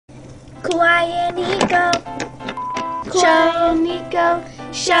Kawaii and Neko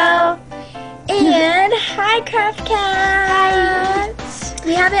show. And hi, Craft Cats.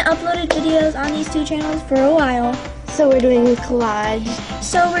 We haven't uploaded videos on these two channels for a while. So we're doing a collage.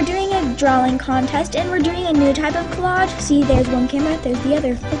 So we're doing a drawing contest, and we're doing a new type of collage. See, there's one camera, there's the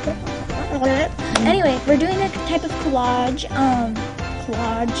other. Anyway, we're doing a type of collage.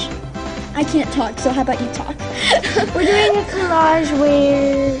 Collage. I can't talk, so how about you talk? We're doing a collage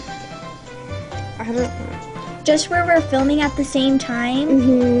where I don't know. Just where we're filming at the same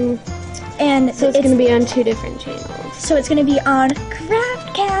time. And so it's going to be on two different channels. So it's going to be on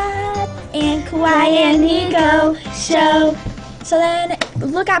Craft Cat and Kawaii and Neko show. So then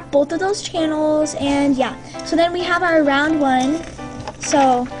look at both of those channels, and yeah. So then we have our round one.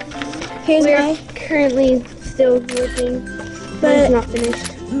 So we're currently still working, but it's not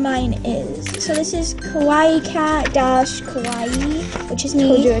finished. Mine is. So this is Kawaii Cat dash Kawaii, which is me.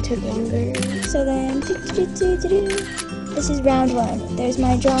 Told you I took longer. So then this is round one. There's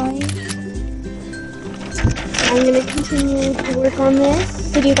my drawing. I'm gonna continue to work on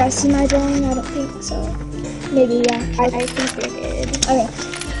this. Did you guys see my drawing? I don't think so. Maybe, yeah. I think I did.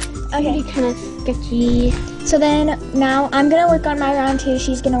 Okay. Pretty kind of sketchy. So then now I'm gonna work on my round two.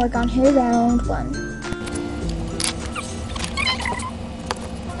 She's gonna work on her round one.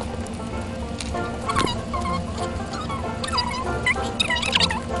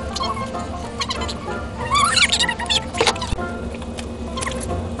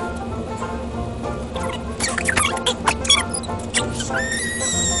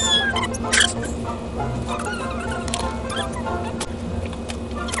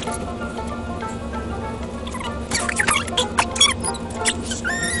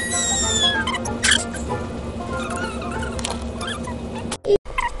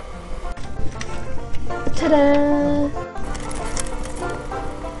 Ta-da!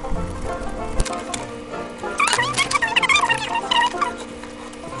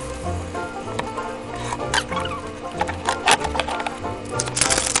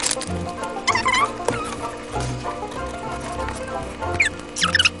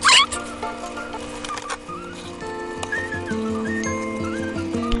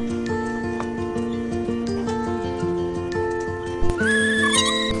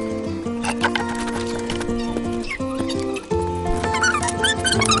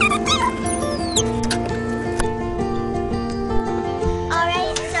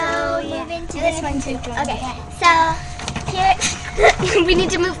 Okay, so here we need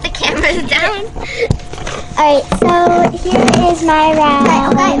to move the cameras down. Alright, so here is my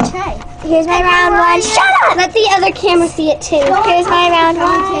round. Here's my round one. Shut up! Let the other camera see it too. Here's my round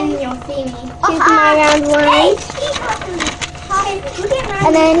one. You'll see me. Here's my round one.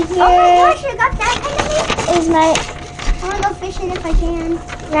 And then here is my I want to go fishing if I can.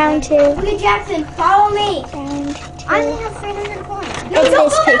 round two. Okay, Jackson, follow me. Round I two. only have 300 coins. It's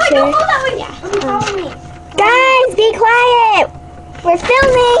this picture. Don't go that way. Yeah. Okay, follow me. Guys, be quiet! We're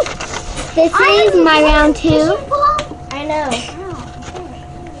filming! This is my round two. I know.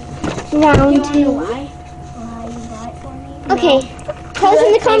 Round two. Okay, post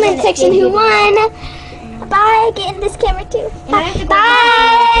in the comment section who won. Bye, get in this camera too. Bye.